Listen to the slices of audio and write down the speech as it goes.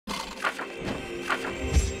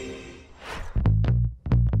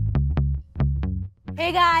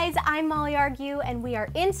Hey guys, I'm Molly Argue, and we are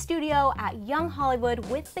in studio at Young Hollywood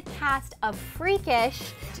with the cast of Freakish.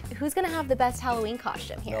 Who's gonna have the best Halloween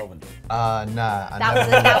costume here? Melvin. I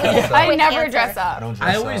never dress up. I don't dress up.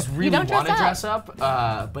 I always really want to dress dress up,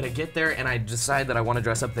 but I get there and I decide that I want to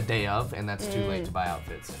dress up the day of, and that's too late to buy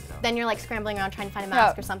outfits. You know? Then you're like scrambling around trying to find a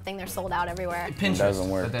mask or something. They're sold out everywhere. Pinterest, doesn't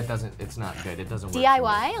work. But that doesn't. It's not good. It doesn't work.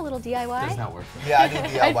 DIY, a little DIY. Does not work. For me. Yeah, I do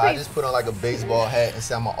DIY. I just put on like a baseball hat and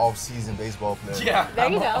say I'm an off-season baseball player. Yeah. There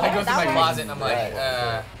you go. I go through That my works. closet and I'm like,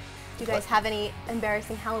 Do you guys have any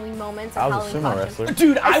embarrassing Halloween moments or I was a Halloween sumo costumes? wrestler.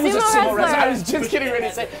 Dude, I was a sumo sumo wrestler. wrestler. I was just getting ready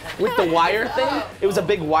to say, with the wire thing, it was a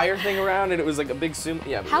big wire thing around and it was like a big sumo.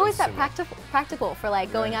 Yeah. How is that sumo. practical for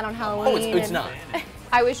like going out on Halloween? Oh, it's and- not.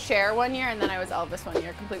 I was Cher one year, and then I was Elvis one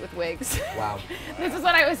year, complete with wigs. Wow. This is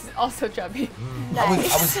when I was also chubby.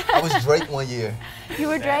 I was Drake one year. You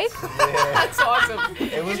were Drake? That's awesome.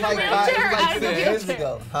 It was like Wheelchair, I 2 was a years wheelchair.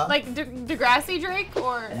 ago. Huh? Like Degrassi Drake,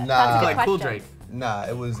 or That's a Nah, good Like Cool question. Drake. nah,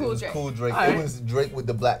 it was Cool Drake. Cool Drake. Alright. It was Drake with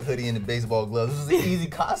the black hoodie and the baseball gloves. This was an easy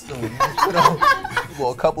costume. You just put on.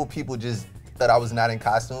 Well, a couple people just thought I was not in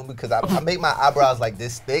costume because I made my eyebrows like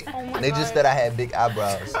this thick, and they just thought I had big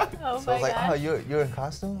eyebrows. So I was like, oh, you're in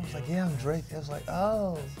costume? I was like, yeah, I'm Drake. I was like,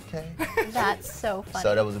 oh, okay. That's so funny.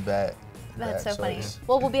 So that was a bad. That's so funny. choice.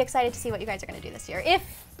 Well, we'll be excited to see what you guys are going to do this year. If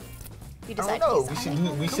you I decide don't know. to We do should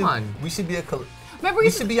something. do. Come on. We should be a. remember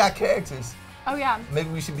We should be our characters. Oh yeah. Maybe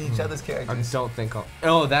we should be each other's I characters. don't think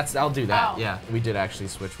I'll do that. Oh. Yeah, we did actually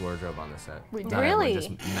switch wardrobe on the set. We did. Not Really?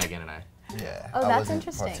 everyone, just Megan and I. Yeah. Oh, I that's wasn't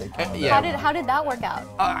interesting. partaking in Yeah. that. How did that work out?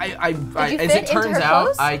 As you it fit into turns her out,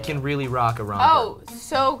 clothes? I can really rock a romper. Oh,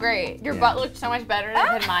 so great. Your butt looked so much better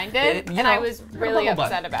than mine did, You and I know, was really bubble butt.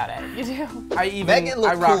 upset about it. You do. I even Megan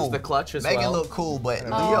looked I rocked cool. the clutch as Megan well. looked cool, but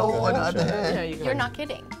Leo, Oh. on the other hand, Yeah, you can- You're not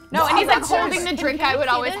kidding. No, and he's like I'm serious. holding the drink I would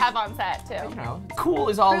always have on set too. You know, cool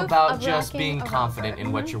is all Proof about of just rocking being a confident romper.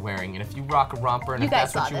 in what you're wearing, and if you rock a romper and You if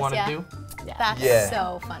guys that's what saw you this, want to yeah? do, That's Yeah.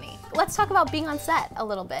 so funny. Let's talk about being on set a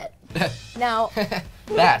little bit. Now,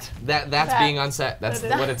 that's being on set. That's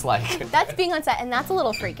what it's like. that's being on set, and that's a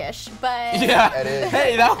little freakish, but Yeah. That is.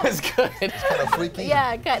 Hey, that was good. kind of freaky.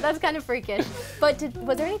 yeah, that's kind of freakish. But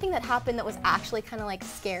was there anything that happened that was actually kind of like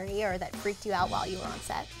scary or that freaked you out while you were on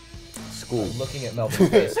set? School. Looking at Melvin's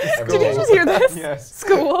face. Did you just hear this? Yes.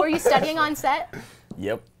 School. Were you studying on set,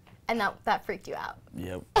 Yep. and that freaked you out?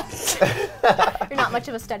 Yep. You're not much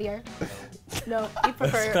of a studier. No, you That's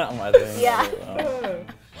prefer. not my thing. Yeah.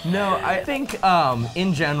 No, I think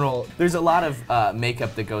in general, there's a lot of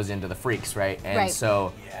makeup that goes into the freaks, right? And Right.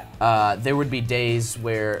 so there would be days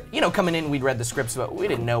where, you know, coming in, we'd read the scripts, but we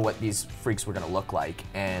didn't know what these freaks were gonna look like.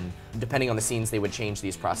 And depending on the scenes, they would change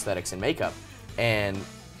these prosthetics and makeup. And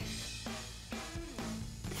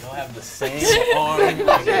You'll have the same arm.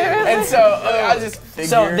 and so I was just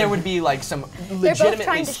so there would be like some They're legitimately both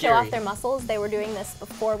trying to show scary. off their muscles. They were doing this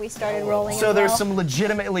before we started rolling. So as there's well. some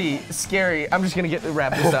legitimately scary. I'm just gonna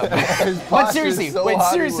wrap this up. but posture's seriously, so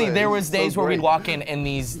seriously, Hollywood. there was So days where we'd great. walk in and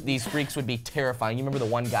these freaks would be terrifying. You remember the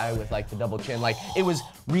one guy with like the double chin? Like it was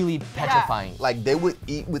really petrifying. Like they would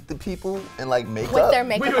eat with the people and like makeup. with their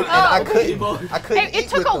makeup. And I Oh. couldn't. It eat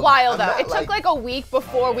took with a them. while I'm though. not, It took like a week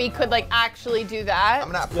before we could like actually do that.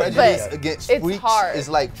 I'm not prejudiced against it's freaks. hard. It's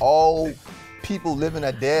like all people living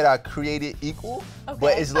or dead are created equal, but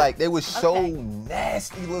Okay. it's like they were so Okay.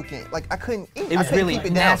 nasty looking. Like I couldn't eat. It was I couldn't really- keep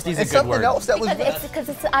it nasty's down. a And good something word. else that was. Because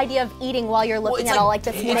it's the idea of eating while you're looking it's at all like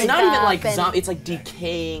this it's makeup. not even like and, it's like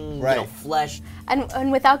decaying, you Right. know, flesh.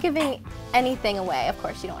 and without giving anything away, of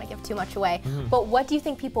course you don't want to give too much away. Mm-hmm. But what do you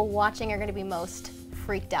think people watching are going to be most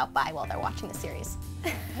freaked out by while they're watching the series?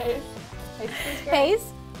 Hayes?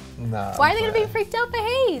 Nah. Why are they going to be freaked out by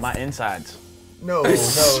Hayes? My insides. No.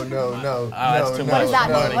 that's too No. much. What does that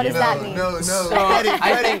no, mean? What does no, that mean? No.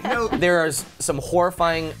 I think there are some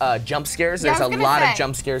horrifying jump scares. Yeah, I There's a was gonna lot say. of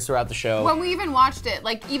jump scares throughout the show. When we even watched it,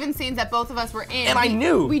 like even scenes that both of us were in, And I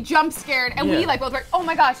knew. we jump scared, and we Yeah. like both were, oh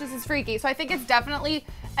my gosh, this is freaky. So I think it's definitely,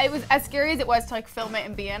 it was as scary as it was to like film it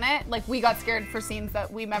and be in it. Like we got scared for scenes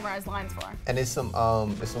that we memorized lines for. And there's some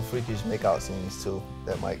freakish makeout scenes too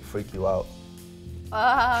that might freak you out.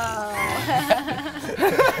 Oh.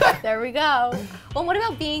 There we go. Well, what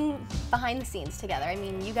about being behind the scenes together? I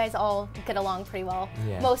mean, you guys all get along pretty well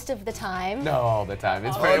Yeah. most of the time. No, all the time.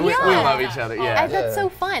 It's very, we yeah. love each other. Yeah. That's so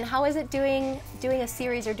fun. How is it doing a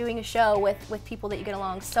series or doing a show with people that you get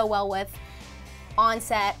along so well with, on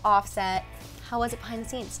set, off set? How was it behind the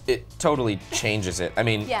scenes? It totally changes it. I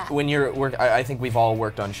mean, Yeah. when you're I think we've all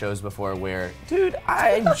worked on shows before where, dude,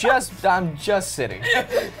 I'm just sitting.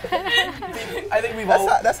 I think we've all.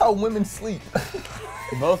 That's how women sleep.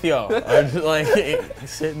 Both y'all are just like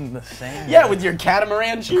sitting in the same. Yeah, with your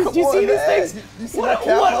catamaran shoes. Do you see these things? You see my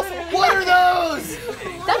calf? What are those?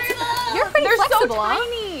 You're pretty They're flexible, so huh?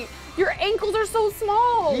 tiny. Your ankles are so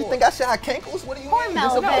small. You think I should have cankles? What do you mean?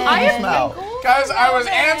 Melvin. This is a I have penis mouth. ankles. Guys, I was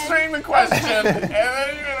answering the question, and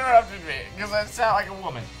then you interrupted me because I sound like a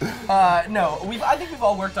woman. No, I think we've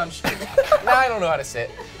all worked on. Now I don't know how to say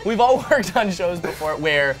it. We've all worked on shows before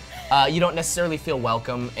where you don't necessarily feel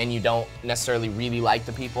welcome and you don't necessarily really like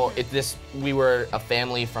the people. We were a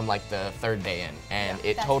family from like the third day in, and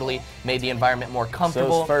it totally made the environment more So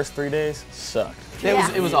comfortable. those first 3 days sucked.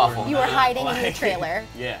 It was awful. You were hiding in your trailer.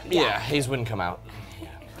 Yeah, Hayes wouldn't come out.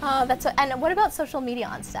 And what about social media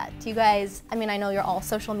on set? Do you guys? I mean, I know you're all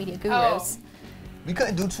social media gurus. We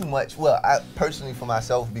couldn't do too much. Well, I personally for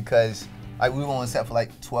myself because like we were on set for like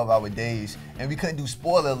 12-hour days and we couldn't do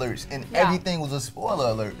spoiler alerts and everything was a spoiler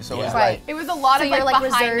alert. So it's Right. like It was a lot So of you're, like like,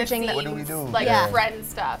 behind the researching scenes, the- What do we do? like Yeah. friend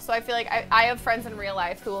stuff. So I feel like I have friends in real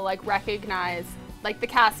life who will like recognize like the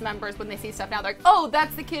cast members when they see stuff now. They're like, oh,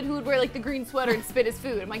 that's the kid who would wear like the green sweater and spit his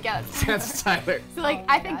food. I'm like, yeah, That's Tyler. So like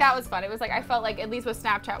I think that was fun. It was like I felt like at least with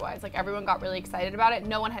Snapchat wise, like everyone got really excited about it.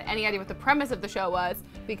 No one had any idea what the premise of the show was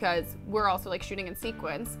because we're also like shooting in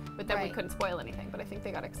sequence, but then we Right. couldn't spoil anything. But I think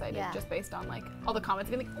they got excited Yeah. just based on like all the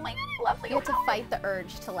comments being like, oh my god, lovely. You have to fight the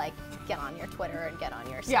urge to like get on your Twitter and get on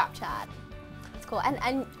your Yeah. Snapchat. It's cool.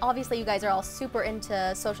 And obviously you guys are all super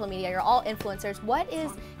into social media. You're all influencers. What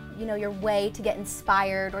is your way to get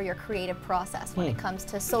inspired or your creative process when it comes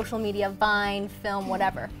to social media, Vine, film,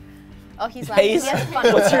 whatever? Oh, he's laughing. Hayes, He has a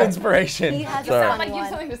funny what's your one. inspiration? He has Sorry. a Like funny you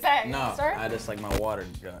have one. something to say. No, Sir? I just like my water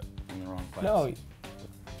got in the wrong place. No.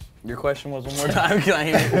 Your question was one more time. Can I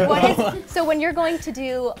hear it? What is, so when you're going to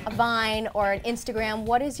do a Vine or an Instagram,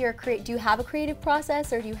 what is your do you have a creative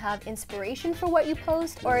process or do you have inspiration for what you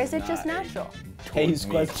post or is it just natural? Hayes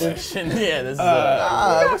Me question. Yeah, this is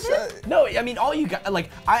what's up? No, I mean all you got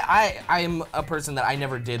like I am a person that I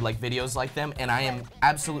never did like videos like them and I am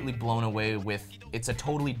absolutely blown away with it's a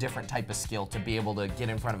totally different type of skill to be able to get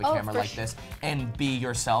in front of a Oh, camera for like sure. this and be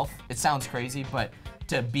yourself. It sounds crazy, but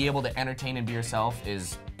to be able to entertain and be yourself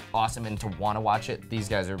is awesome and to want to watch it. These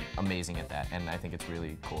guys are amazing at that and I think it's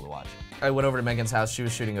really cool to watch. I went over to Megan's house, she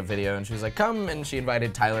was shooting a video and she was like, come, and she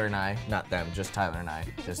invited Tyler and I, not them, just Tyler and I,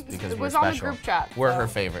 just because It we're was on the special. group chat, We're so her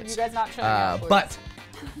favorites. You guys not showing up, please.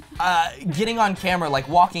 But getting on camera, like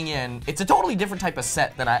walking in, it's a totally different type of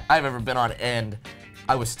set than I've ever been on, and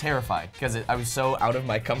I was terrified because I was so out of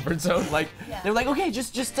my comfort zone. Like they were like, okay,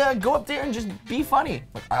 just go up there and just be funny.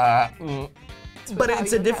 Like, but how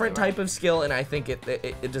it's you a would different probably type of skill, and I think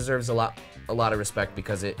it deserves a lot of respect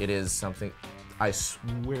because it is something. I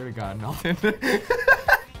swear to God, nothing.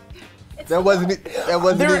 That wasn't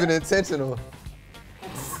There- even intentional.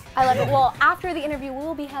 I love it. Well, after the interview, we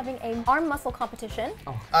will be having a arm muscle competition.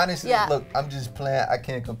 Honestly, Yeah. look, I'm just playing. I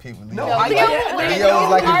can't compete with Leo. No, I Leo get it. would win. Leo's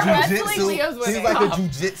like Arm a wrestling, jujitsu. Leo's He's winning. like a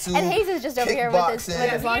jujitsu. And Hayes is just over here with his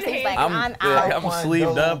kickboxing, long sleeves like, I'm out. I'm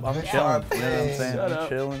sleeved up. I'm Taekwondo, chilling. You know what I'm playing. saying? Shut I'm up.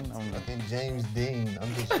 chilling. Fucking James Dean.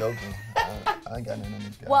 I'm just joking. I ain't got nothing on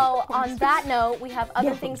this guy. Well, on that note, we have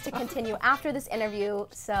other things to continue after this interview,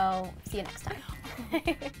 so see you next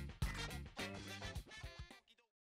time.